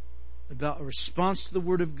about a response to the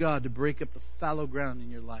Word of God to break up the fallow ground in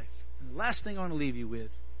your life. And the last thing I want to leave you with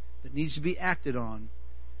that needs to be acted on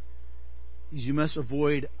is you must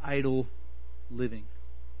avoid idle living.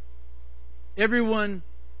 Everyone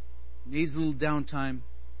needs a little downtime.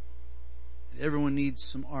 And everyone needs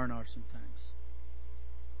some R&R sometimes.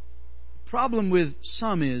 The problem with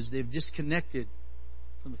some is they've disconnected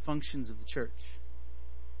from the functions of the church.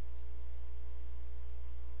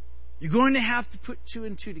 You're going to have to put two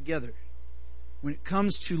and two together when it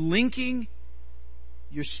comes to linking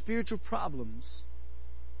your spiritual problems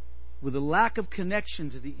with a lack of connection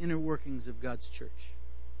to the inner workings of God's church.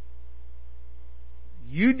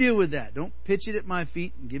 You deal with that. Don't pitch it at my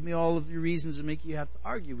feet and give me all of your reasons to make you have to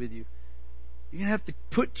argue with you. You're going to have to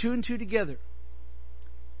put two and two together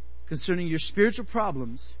concerning your spiritual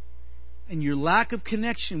problems and your lack of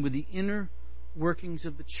connection with the inner workings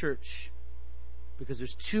of the church. Because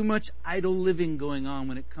there's too much idle living going on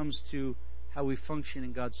when it comes to how we function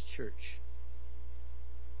in God's church.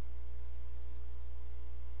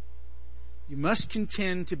 You must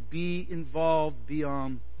contend to be involved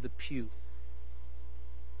beyond the pew.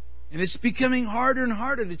 And it's becoming harder and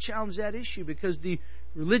harder to challenge that issue because the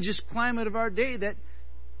religious climate of our day, that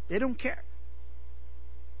they don't care.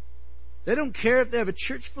 They don't care if they have a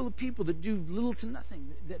church full of people that do little to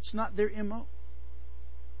nothing. That's not their MO.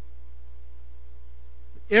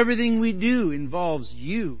 Everything we do involves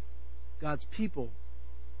you, God's people,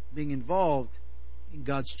 being involved in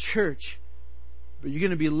God's church. But you're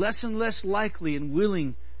going to be less and less likely and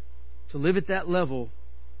willing to live at that level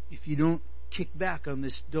if you don't kick back on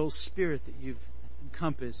this dull spirit that you've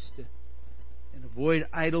encompassed and avoid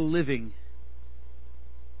idle living.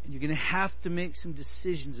 And you're going to have to make some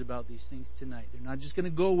decisions about these things tonight. They're not just going to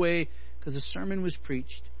go away because a sermon was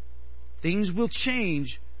preached. Things will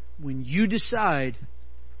change when you decide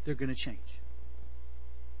they're going to change.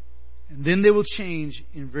 And then they will change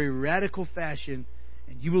in very radical fashion,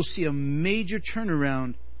 and you will see a major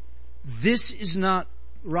turnaround. This is not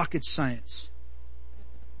rocket science.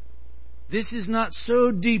 This is not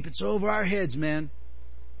so deep it's over our heads, man.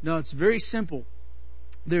 No, it's very simple.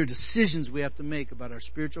 There are decisions we have to make about our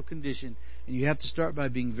spiritual condition, and you have to start by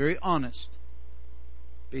being very honest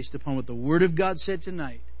based upon what the Word of God said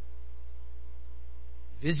tonight.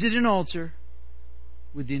 Visit an altar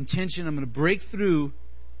with the intention, I'm going to break through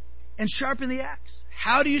and sharpen the axe.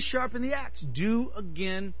 How do you sharpen the axe? Do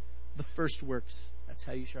again the first works. That's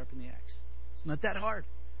how you sharpen the axe. It's not that hard.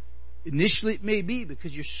 Initially it may be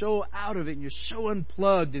because you're so out of it and you're so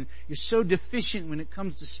unplugged and you're so deficient when it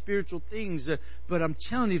comes to spiritual things. But I'm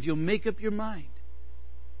telling you, if you'll make up your mind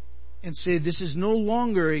and say, this is no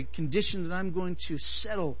longer a condition that I'm going to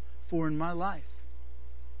settle for in my life,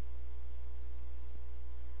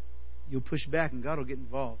 you'll push back and God will get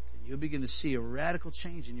involved. And you'll begin to see a radical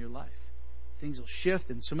change in your life. Things will shift,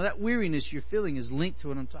 and some of that weariness you're feeling is linked to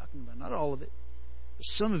what I'm talking about. Not all of it, but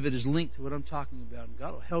some of it is linked to what I'm talking about. And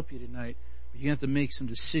God will help you tonight, but you have to make some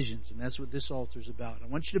decisions, and that's what this altar is about. I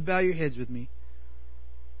want you to bow your heads with me.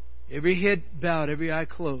 Every head bowed, every eye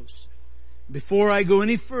closed. Before I go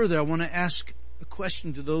any further, I want to ask a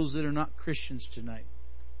question to those that are not Christians tonight.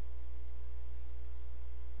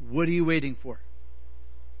 What are you waiting for?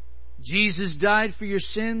 Jesus died for your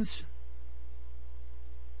sins.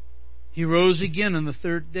 He rose again on the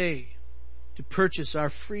third day to purchase our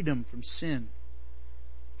freedom from sin.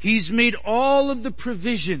 He's made all of the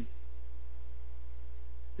provision.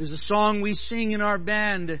 There's a song we sing in our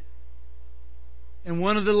band, and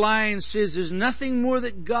one of the lines says, there's nothing more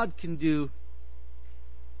that God can do.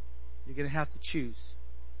 You're going to have to choose.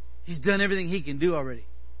 He's done everything He can do already.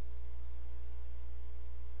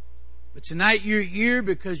 But tonight you're here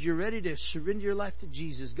because you're ready to surrender your life to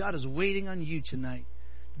Jesus. God is waiting on you tonight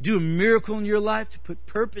to do a miracle in your life, to put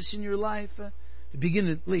purpose in your life, to begin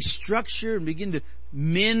to lay structure and begin to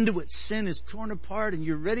mend what sin has torn apart. And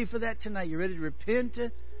you're ready for that tonight. You're ready to repent,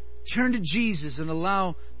 turn to Jesus and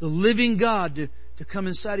allow the living God to come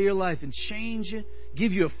inside of your life and change you,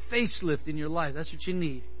 give you a facelift in your life. That's what you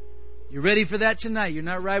need. You're ready for that tonight. You're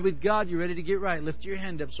not right with God. You're ready to get right. Lift your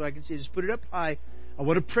hand up so I can see it. Just put it up high. I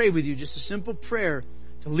want to pray with you, just a simple prayer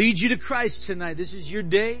to lead you to Christ tonight. This is your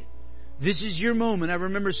day. This is your moment. I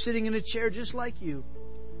remember sitting in a chair just like you,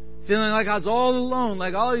 feeling like I was all alone,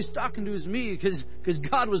 like all He's talking to is me because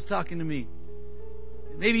God was talking to me.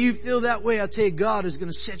 Maybe you feel that way. I'll tell you, God is going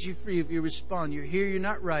to set you free if you respond. You're here, you're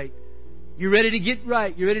not right. You're ready to get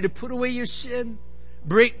right. You're ready to put away your sin,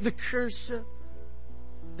 break the curse,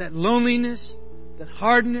 that loneliness, that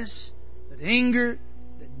hardness, that anger,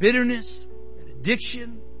 that bitterness,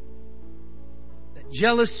 addiction, that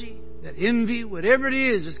jealousy, that envy, whatever it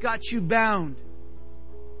is that's got you bound.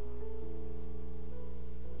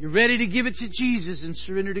 You're ready to give it to Jesus and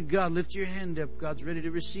surrender to God. Lift your hand up. God's ready to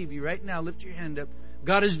receive you right now. Lift your hand up.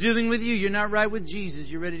 God is dealing with you. You're not right with Jesus.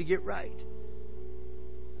 You're ready to get right.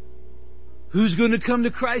 Who's going to come to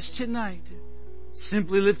Christ tonight?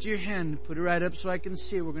 Simply lift your hand. Put it right up so I can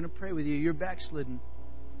see it. We're going to pray with you. You're backslidden.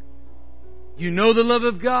 You know the love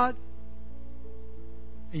of God.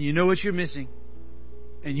 And you know what you're missing.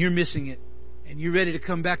 And you're missing it. And you're ready to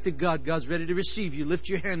come back to God. God's ready to receive you. Lift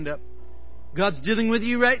your hand up. God's dealing with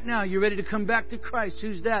you right now. You're ready to come back to Christ.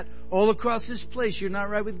 Who's that? All across this place, you're not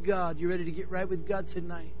right with God. You're ready to get right with God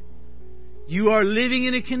tonight. You are living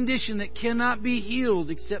in a condition that cannot be healed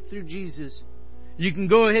except through Jesus. You can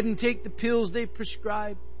go ahead and take the pills they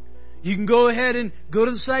prescribe. You can go ahead and go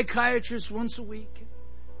to the psychiatrist once a week.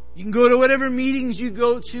 You can go to whatever meetings you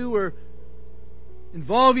go to or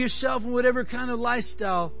involve yourself in whatever kind of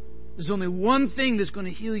lifestyle. There's only one thing that's going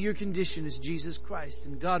to heal your condition is Jesus Christ.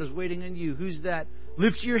 And God is waiting on you. Who's that?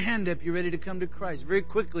 Lift your hand up. You're ready to come to Christ very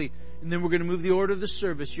quickly. And then we're going to move the order of the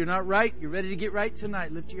service. You're not right. You're ready to get right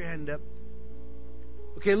tonight. Lift your hand up.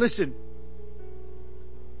 Okay, listen.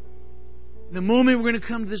 In the moment we're going to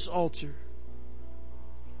come to this altar,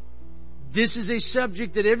 this is a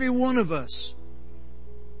subject that every one of us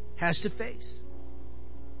has to face.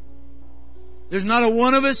 There's not a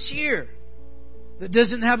one of us here that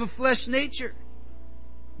doesn't have a flesh nature.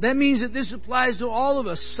 That means that this applies to all of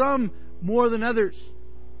us, some more than others.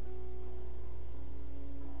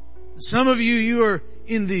 Some of you are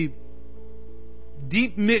in the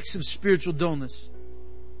deep mix of spiritual dullness.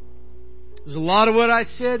 There's a lot of what I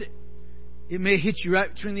said, it may hit you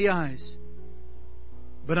right between the eyes.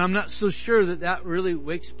 But I'm not so sure that really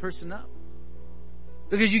wakes a person up.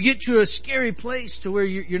 Because you get to a scary place to where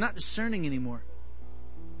you're not discerning anymore.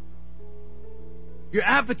 Your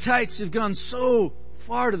appetites have gone so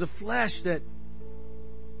far to the flesh that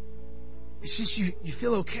it's just you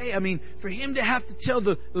feel okay. I mean, for him to have to tell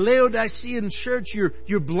the Laodicean church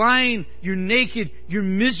you're blind, you're naked, you're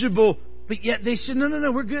miserable, but yet they said,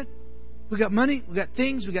 no, we're good. We got money, we got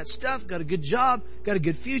things, we got stuff, got a good job, got a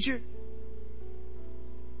good future.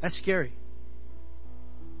 That's scary.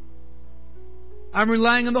 I'm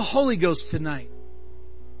relying on the Holy Ghost tonight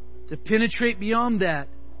to penetrate beyond that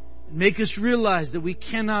and make us realize that we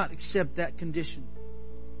cannot accept that condition.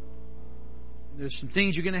 There's some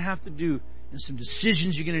things you're going to have to do and some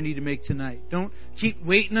decisions you're going to need to make tonight. Don't keep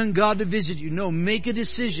waiting on God to visit you. No, make a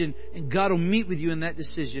decision and God will meet with you in that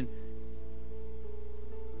decision.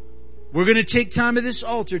 We're going to take time at this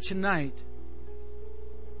altar tonight.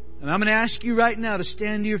 And I'm going to ask you right now to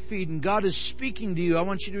stand to your feet. And God is speaking to you. I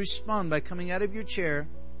want you to respond by coming out of your chair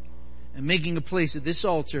and making a place at this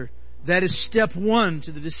altar. That is step one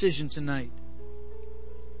to the decision tonight.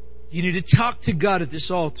 You need to talk to God at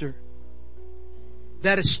this altar.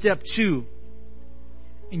 That is step two.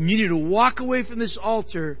 And you need to walk away from this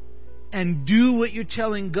altar and do what you're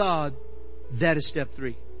telling God. That is step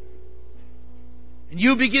three. And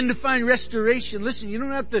you'll begin to find restoration. Listen, you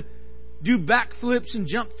don't have to do backflips and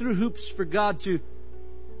jump through hoops for God to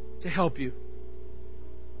help you.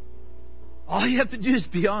 All you have to do is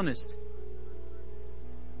be honest.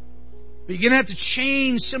 But you're going to have to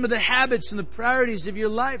change some of the habits and the priorities of your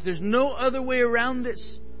life. There's no other way around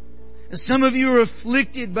this. And some of you are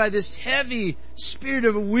afflicted by this heavy spirit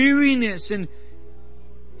of weariness. And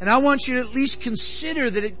I want you to at least consider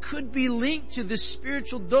that it could be linked to this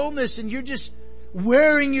spiritual dullness. And you're just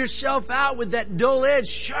wearing yourself out with that dull edge.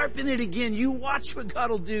 Sharpen it again. You watch what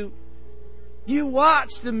God will do. You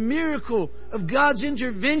watch the miracle of God's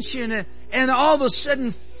intervention. And all of a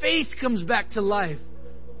sudden faith comes back to life.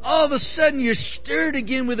 All of a sudden you're stirred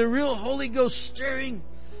again with a real Holy Ghost stirring.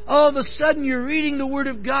 All of a sudden you're reading the Word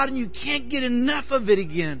of God and you can't get enough of it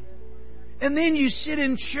again. And then you sit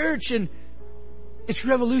in church and it's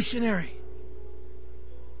revolutionary.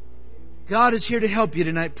 God is here to help you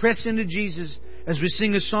tonight. Press into Jesus as we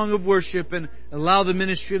sing a song of worship and allow the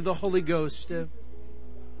ministry of the Holy Ghost to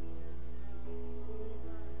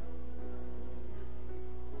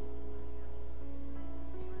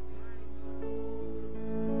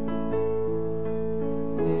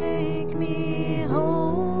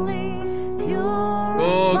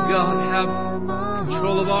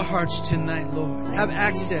hearts tonight, Lord. Have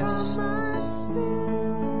access.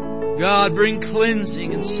 God, bring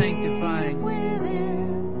cleansing and sanctifying.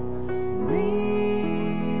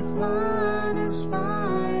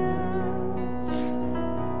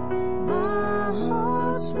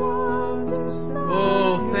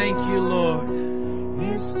 Oh, thank you, Lord.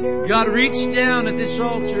 God, reach down at this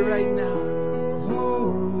altar right now.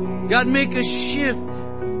 God, make a shift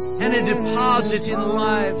and a deposit in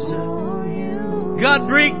lives. God,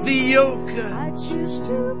 break the yoke.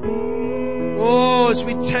 Oh, as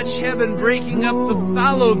we touch heaven, breaking up the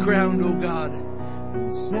fallow ground, oh God.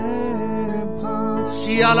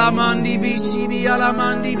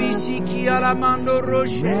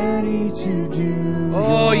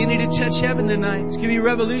 Oh, you need to touch heaven tonight. It's going to be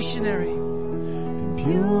revolutionary.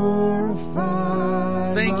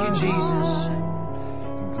 Thank you, Jesus.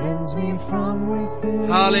 Cleanse me from within.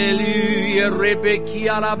 Hallelujah. Rebeki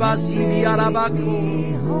alabasi bi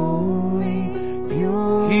alabako. Holy,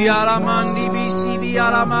 pure. Hiaramandi bisi bi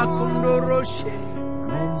alamakundo roshe.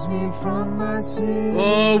 Cleanse me from my sin.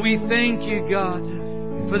 Oh, we thank you, God,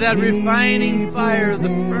 for that refining fire of the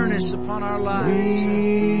furnace upon our lives.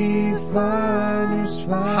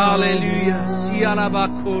 Hallelujah.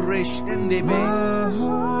 Sialabako reshendebe.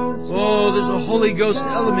 Oh, there's a Holy Ghost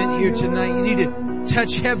element here tonight. You need to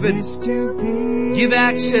touch heaven. Give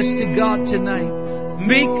access to God tonight.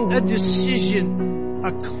 Make a decision.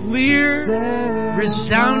 A clear,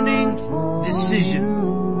 resounding decision.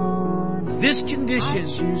 This condition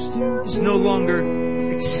is no longer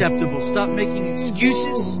acceptable. Stop making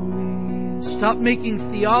excuses. Stop making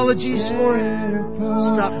theologies for it.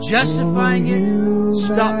 Stop justifying it.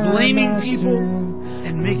 Stop blaming people.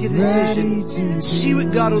 and make a decision and see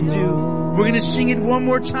what God will do. We're going to sing it one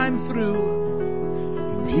more time through.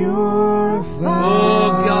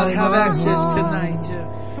 Oh God, have access tonight.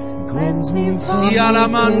 Cleanse me from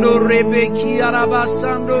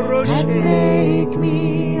and make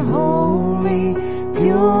me holy.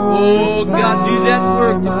 Oh God, do that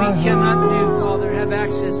work that we cannot do, Father. Have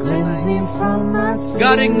access Cleanse me tonight. from my sin.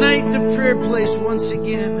 God, ignite the prayer place once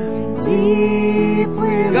again. Deep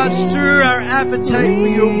within. God, stir our appetite for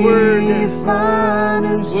your word. Refine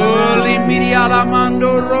us My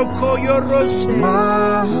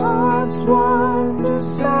my heart's one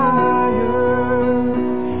desire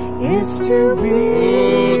is to be.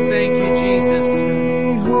 Oh, thank you, Jesus.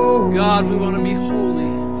 Holy. God, we want to be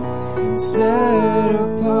holy. Set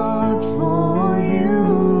apart for you,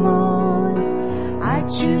 Lord. I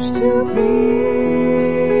choose to be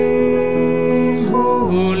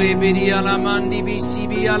holy.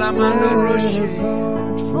 Set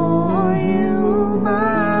apart for you,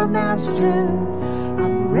 my Master.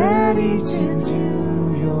 I'm ready to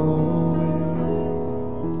do your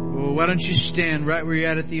will. Oh, why don't you stand right where you're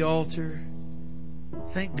at the altar?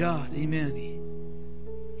 Thank God. Amen.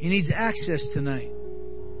 He needs access tonight.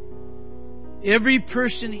 Every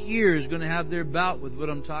person here is going to have their bout with what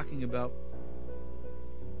I'm talking about.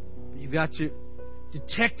 But you've got to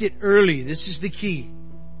detect it early. This is the key.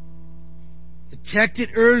 Detect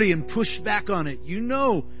it early and push back on it. You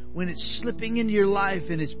know when it's slipping into your life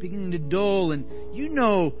and it's beginning to dull, and you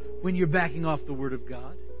know when you're backing off the Word of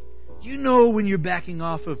God. You know when you're backing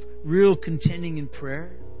off of real contending in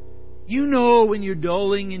prayer. You know when you're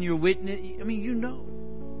dulling in your witness. I mean, you know.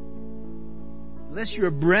 Unless you're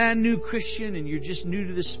a brand new Christian and you're just new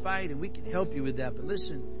to this fight, and we can help you with that. But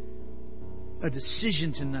listen, a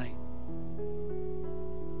decision tonight.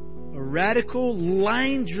 A radical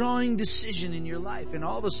line-drawing decision in your life. And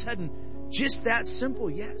all of a sudden, just that simple,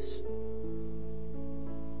 yes.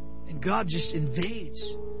 And God just invades.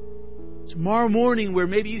 Tomorrow morning, where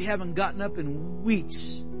maybe you haven't gotten up in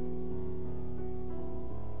weeks,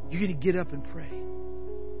 you're going to get up and pray.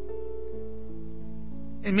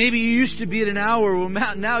 And maybe you used to be at an hour. Well,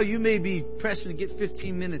 now you may be pressing to get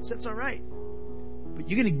 15 minutes. That's all right. But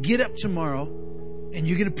you're going to get up tomorrow and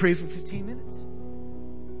you're going to pray for 15 minutes.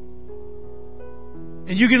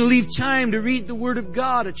 And you're going to leave time to read the Word of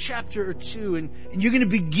God, a chapter or two. And you're going to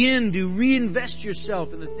begin to reinvest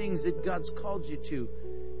yourself in the things that God's called you to.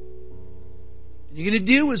 And you're going to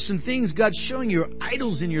deal with some things God's showing you are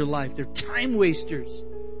idols in your life. They're time wasters.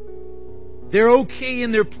 They're okay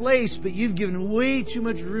in their place, but you've given way too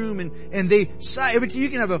much room, and they every time you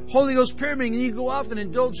can have a Holy Ghost prayer meeting and you go off and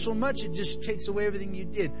indulge so much it just takes away everything you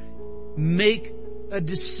did. Make a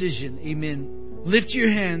decision. Amen. Lift your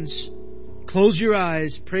hands, close your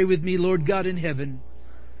eyes, pray with me. Lord God in heaven,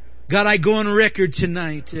 God, I go on record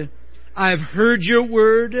tonight. I've heard your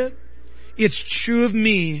word. It's true of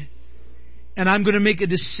me, and I'm going to make a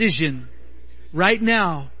decision right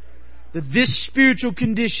now that this spiritual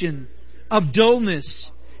condition of dullness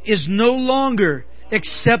is no longer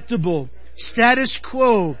acceptable. Status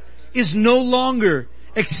quo is no longer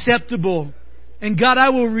acceptable. And God,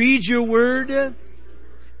 I will read your word and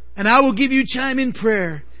I will give you time in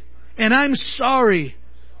prayer. And I'm sorry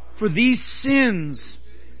for these sins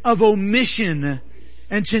of omission.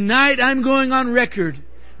 And tonight I'm going on record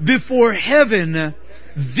before heaven.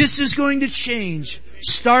 This is going to change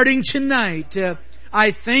starting tonight.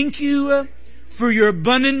 I thank you for your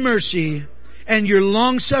abundant mercy and your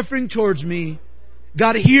long suffering towards me.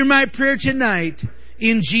 God, hear my prayer tonight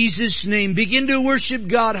in Jesus' name. Begin to worship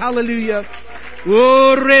God. Hallelujah.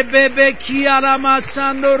 Oh, rebebe kiara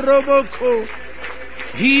masando roboko.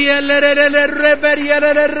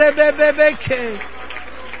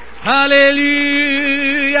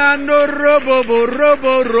 Hallelujah. No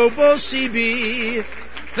robo sibi.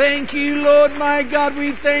 Thank you, Lord, my God.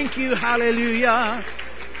 We thank you. Hallelujah.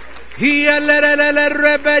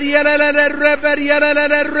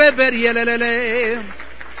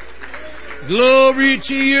 Glory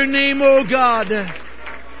to your name, O God.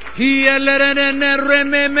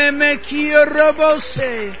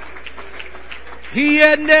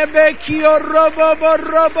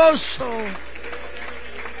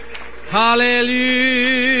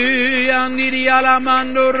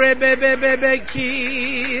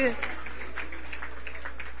 Hallelujah.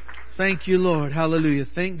 Thank you, Lord. Hallelujah.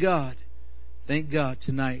 Thank God. Thank God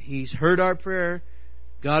tonight. He's heard our prayer.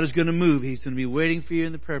 God is going to move. He's going to be waiting for you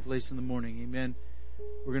in the prayer place in the morning. Amen.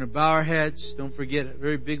 We're going to bow our heads. Don't forget, a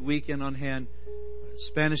very big weekend on hand.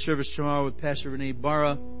 Spanish service tomorrow with Pastor Renee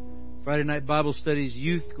Barra. Friday night Bible studies,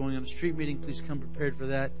 youth going on a street meeting. Please come prepared for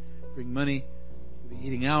that. Bring money. We'll be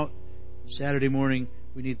eating out. Saturday morning,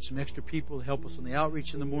 we need some extra people to help us on the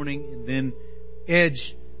outreach in the morning. And then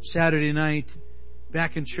Edge, Saturday night,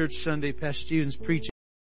 back in church Sunday, Pastor Stevens preaching.